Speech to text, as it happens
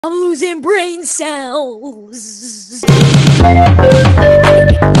I'm losing brain cells.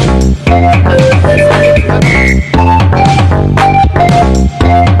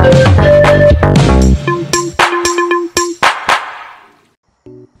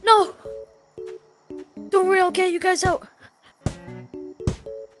 No! Don't worry, I'll get you guys out.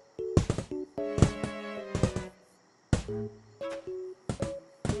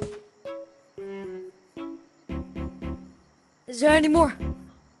 Is there any more?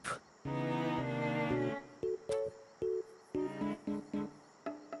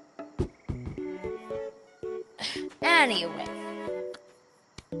 Anyway,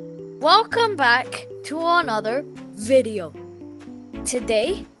 welcome back to another video.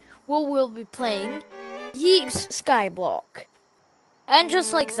 Today, we will be playing Yeeps Skyblock. And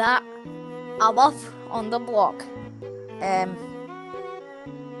just like that, I'm off on the block.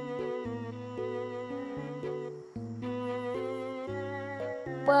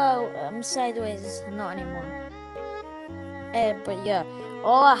 Well, sideways, not anymore. But yeah,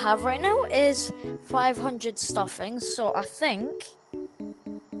 all I have right now is 500 stuffing, so I think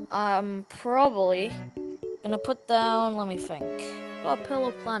I'm probably gonna put down, let me think, a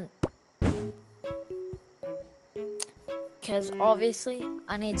pillow plant. Because obviously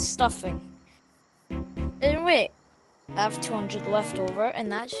I need stuffing. And wait, I have 200 left over,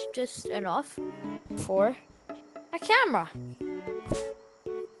 and that's just enough for a camera.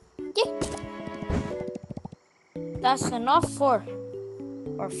 Yeah. That's enough for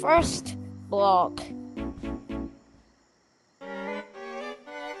our first block.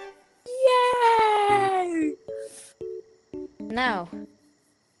 Yay! Now,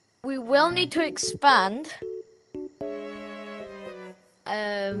 we will need to expand.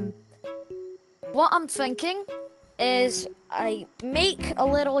 What I'm thinking is I make a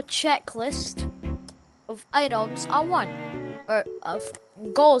little checklist of items I want, or of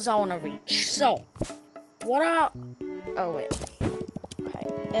goals I want to reach. So, oh wait,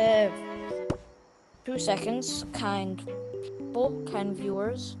 okay, 2 seconds, kind people, kind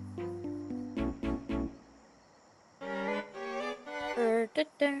viewers.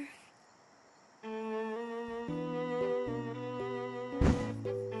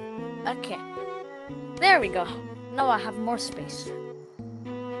 Okay, there we go. Now I have more space.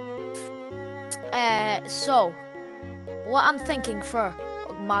 So, what I'm thinking for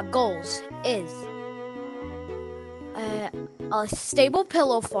my goals is a stable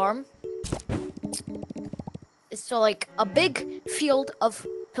pillow farm. So like a big field of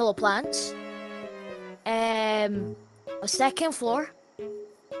pillow plants. A second floor.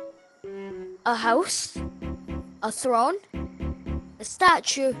 A house. A throne. A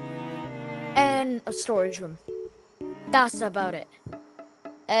statue. And a storage room. That's about it.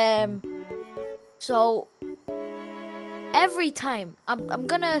 So every time I'm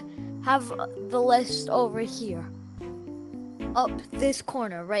gonna have the list over here, up this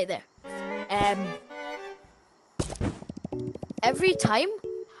corner right there. Every time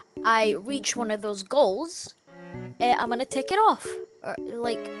I reach one of those goals, I'm gonna tick it off, or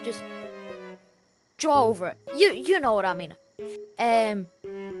like just draw over it. You know what I mean.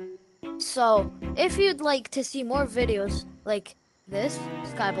 So if you'd like to see more videos like this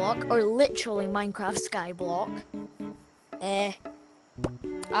Skyblock, or literally Minecraft Skyblock, I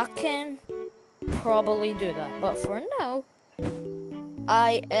can probably do that. But for now,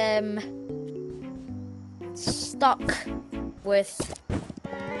 I am stuck with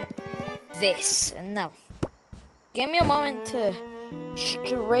this. And now, give me a moment to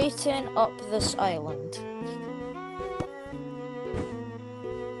straighten up this island.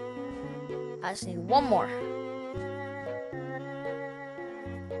 I just need one more.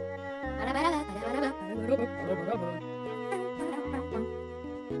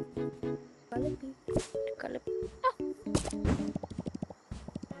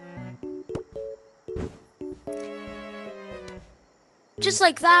 Just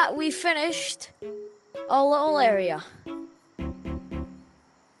like that, we finished a little area.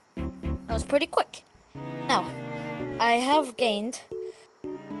 That was pretty quick. Now, I have gained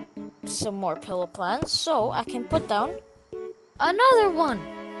some more pillow plants, so I can put down another one.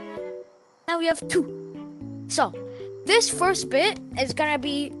 Now we have 2. So, this first bit is gonna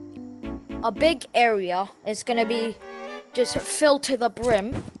be a big area. It's gonna be just filled to the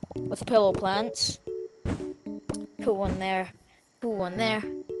brim with pillow plants. Put one there. Put one there.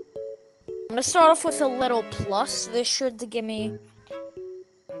 I'm gonna start off with a little plus. This should give me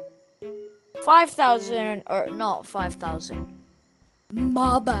 5,000, or not 5,000.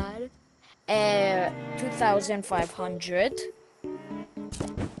 My bad. 2,500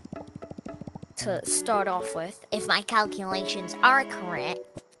 to start off with, if my calculations are correct.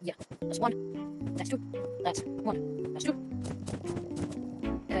 Yeah, that's one. That's two. That's one. That's two.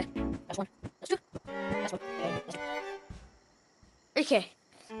 That's one. That's two. That's one. That's two. Okay,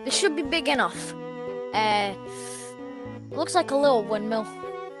 this should be big enough. Looks like a little windmill,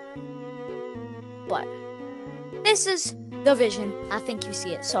 but this is the vision. I think you see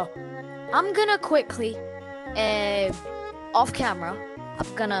it. So I'm gonna quickly, off camera,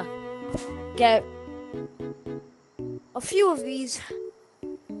 I'm gonna get a few of these,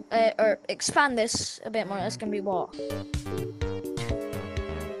 or expand this a bit more. That's gonna be what?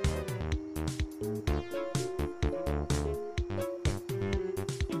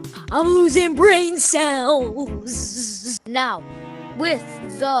 I'm losing brain cells! Now, with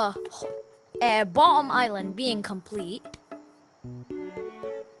the bottom island being complete,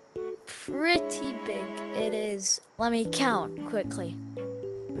 pretty big it is. Let me count quickly.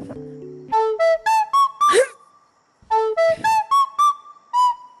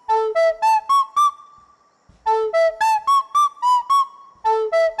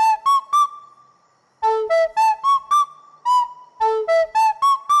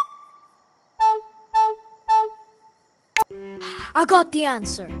 I got the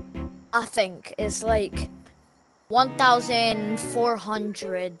answer. I think it's like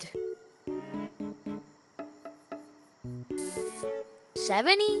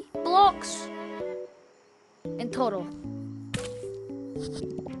 1,470 blocks in total.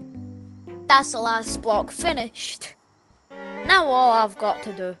 That's the last block finished. Now all I've got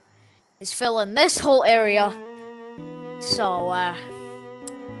to do is fill in this whole area. So,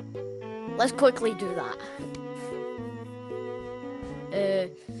 let's quickly do that.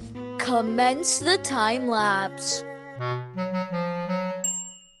 Commence the time lapse.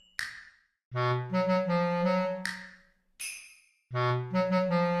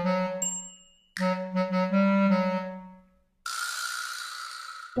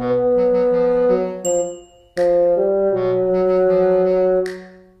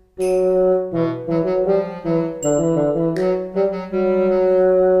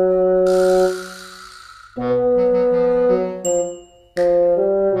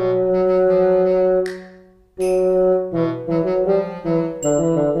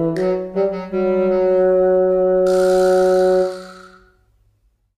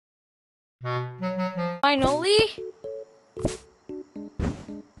 Finally,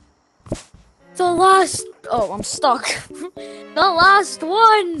 the last. Oh, I'm stuck. The last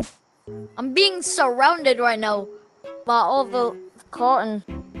one. I'm being surrounded right now by all the cotton.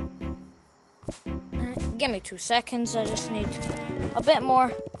 Give me 2 seconds. I just need a bit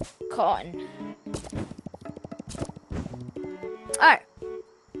more cotton. Alright.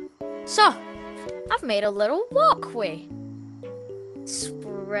 So, I've made a little walkway.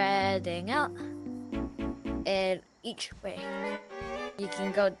 Spreading out. And each way. You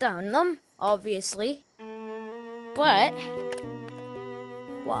can go down them, obviously. But,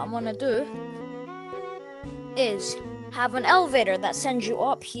 what I'm gonna do is have an elevator that sends you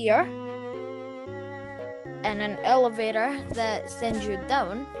up here. And an elevator that sends you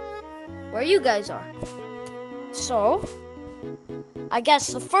down where you guys are. So, I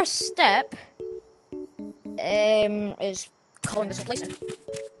guess the first step is calling this a place in.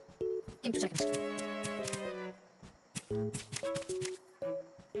 Give me 2 seconds.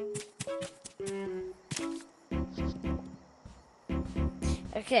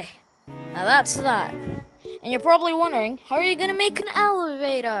 Okay, now that's that. And you're probably wondering, how are you gonna make an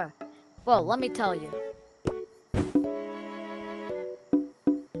elevator? Well, let me tell you.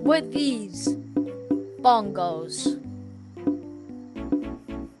 With these bongos.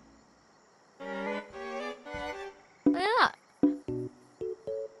 Look at that.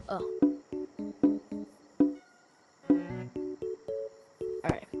 Oh.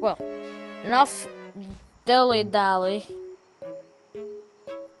 Alright, well, enough dilly-dally.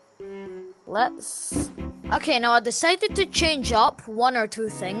 Okay, now I decided to change up 1 or 2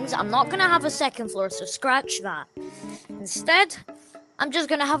 things. I'm not gonna have a second floor, so scratch that. Instead, I'm just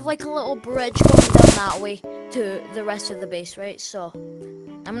gonna have like a little bridge going down that way to the rest of the base, right? So,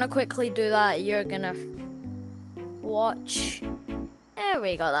 I'm gonna quickly do that. You're gonna watch. There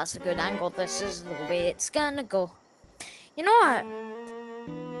we go, that's a good angle. This is the way it's gonna go. You know what?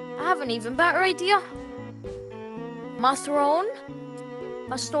 I have an even better idea. My throne,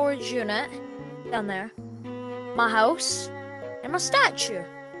 my storage unit down there, my house, and my statue.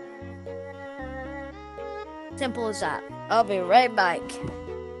 Simple as that. I'll be right back.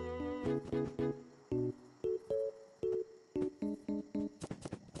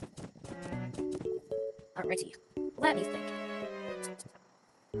 Alrighty, let me think.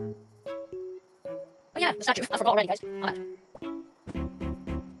 Oh yeah, the statue. I forgot already, guys. My bad.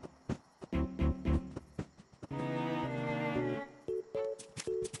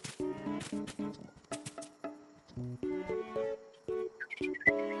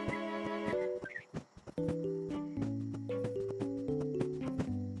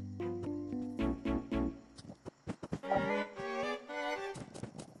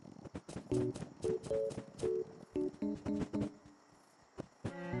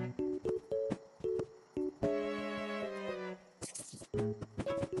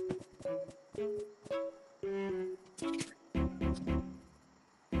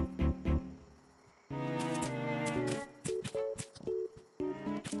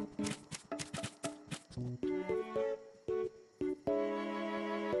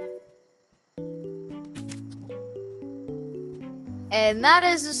 And that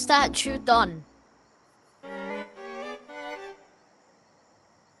is the statue done.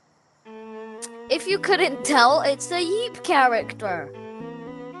 If you couldn't tell, it's a Yeep character.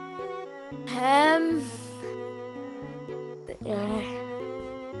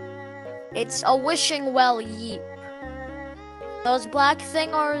 It's a wishing well Yeep. Those black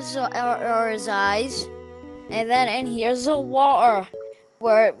thing are his eyes. And then in here's the water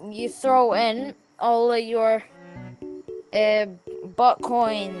where you throw in all of your butt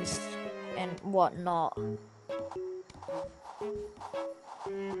coins and whatnot.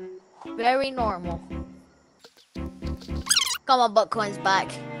 Very normal. Got my butt coins back.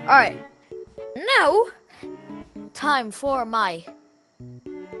 Alright. Now, time for my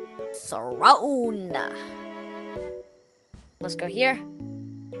throne. Let's go here.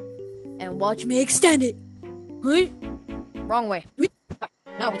 And watch me extend it. Wrong way.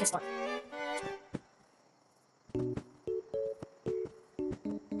 Now we can start.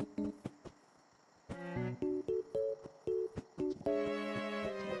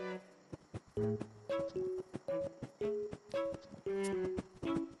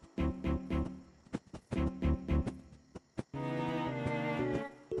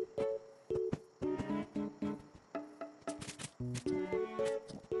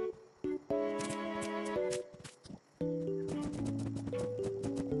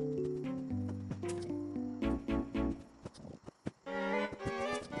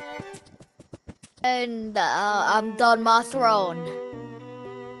 And I'm done my throne.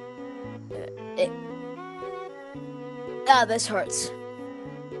 This hurts.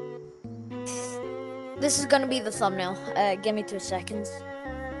 This is gonna be the thumbnail. Give me 2 seconds.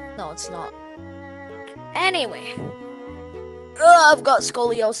 No, it's not. Anyway. I've got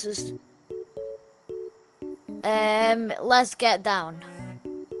scoliosis. Let's get down.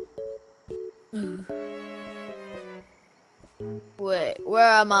 Wait, where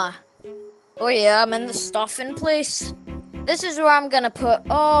am I? Oh yeah, I'm in the stuffing place. This is where I'm gonna put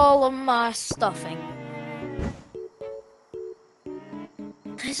all of my stuffing.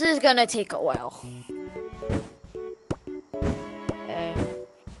 This is gonna take a while.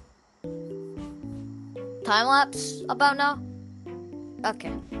 Time lapse about now?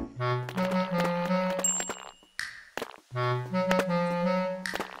 Okay.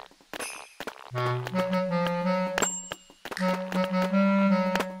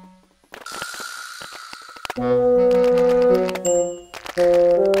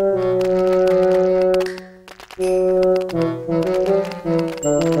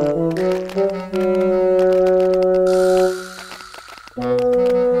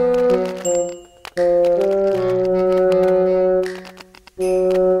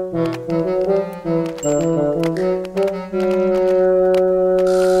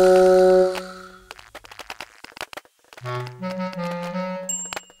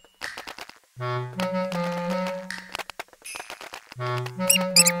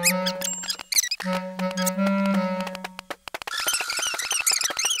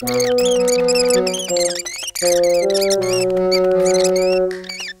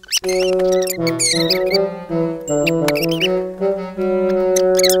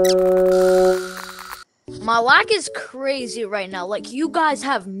 My lag is crazy right now, like you guys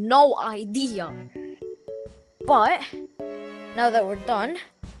have no idea. But now that we're done,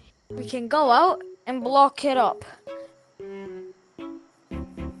 we can go out and block it up.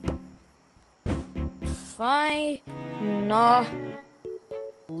 Finally.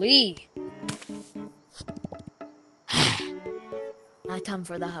 Now time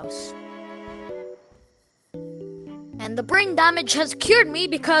for the house. And the brain damage has cured me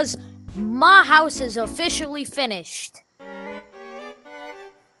because my house is officially finished.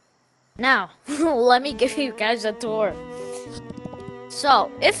 Now, let me give you guys a tour.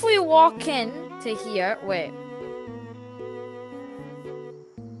 So, if we walk in to here, wait.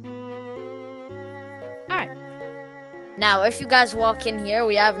 Alright. Now, if you guys walk in here,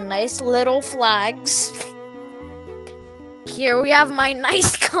 we have nice little flags. Here we have my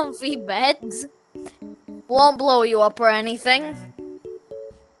nice comfy beds. Won't blow you up or anything.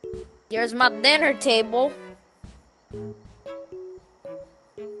 Here's my dinner table.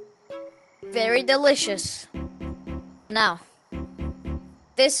 Very delicious. Now,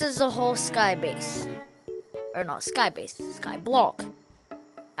 this is the whole sky base. Or not sky base, Skyblock.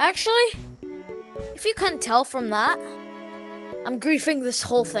 Actually, if you can't tell from that, I'm griefing this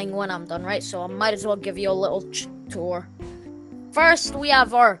whole thing when I'm done, right? So I might as well give you a little tour. First, we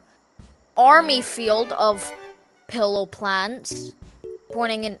have our army field of pillow plants,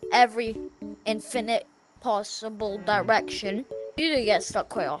 pointing in every infinite possible direction. You do get stuck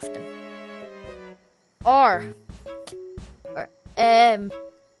quite often.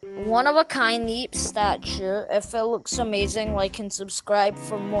 one of a kind Yeeps statue. If it looks amazing, like and subscribe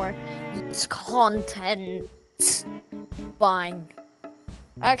for more Yeeps content. Bang.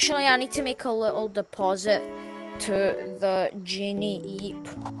 Actually, I need to make a little deposit to the Genie Yeep.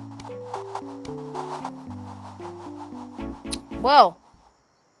 Well,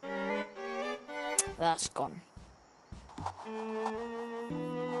 that's gone.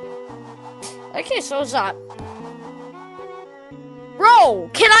 Okay, so is that. Bro,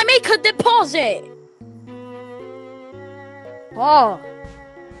 can I make a deposit? Oh.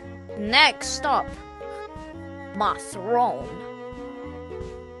 Next up, my throne.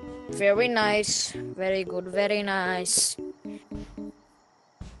 Very nice. Very good, very nice.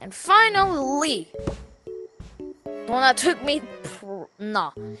 And finally, the one that took me,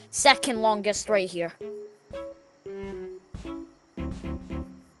 second longest right here.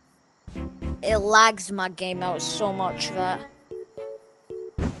 It lags my game out so much that.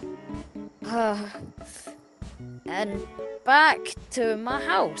 And back to my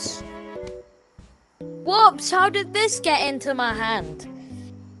house. Whoops, how did this get into my hand?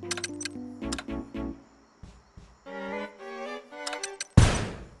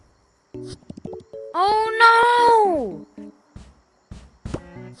 Oh no!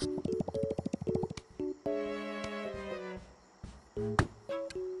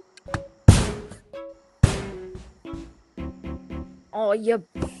 Oh, you're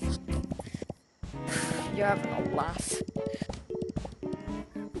having a laugh.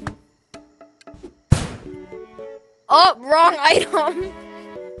 Oh, wrong item!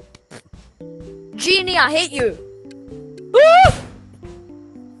 Genie, I hate you!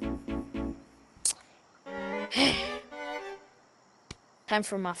 Time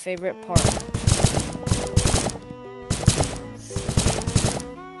for my favorite part.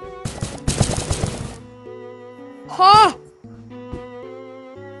 Huh?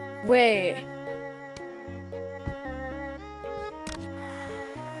 Wait.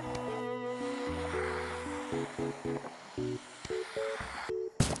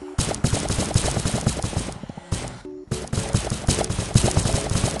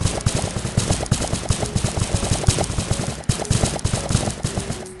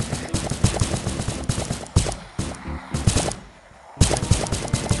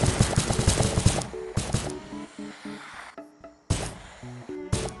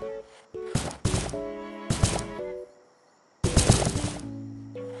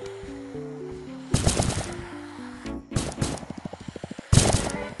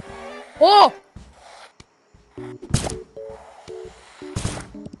 Oh!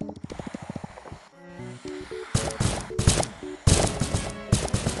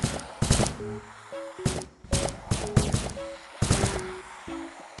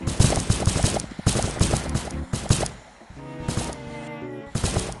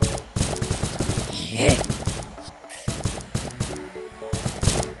 Yeah.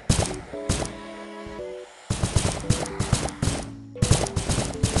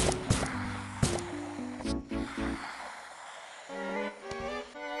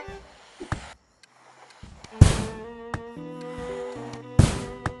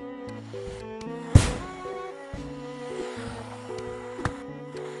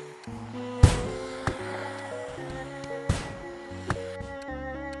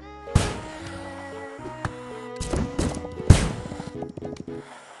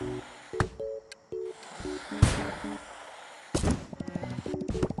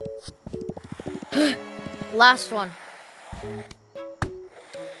 Last one.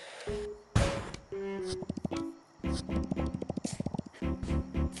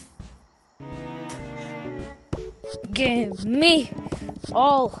 Give me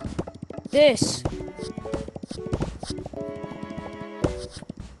all this.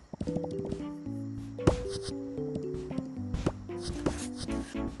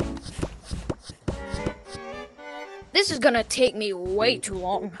 This is gonna take me way too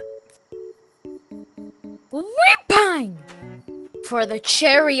long. Whipping for the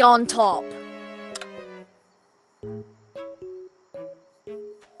cherry on top.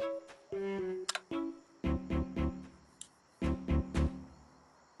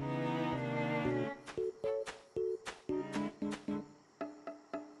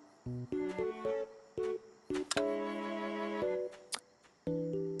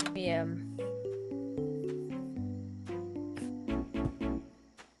 Yeah.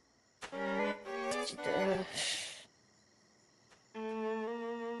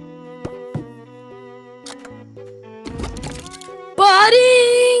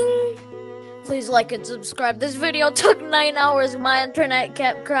 Budding! Please like and subscribe. This video took 9 hours. My internet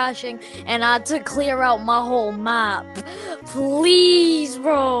kept crashing, and I had to clear out my whole map. Please,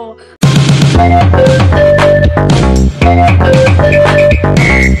 bro.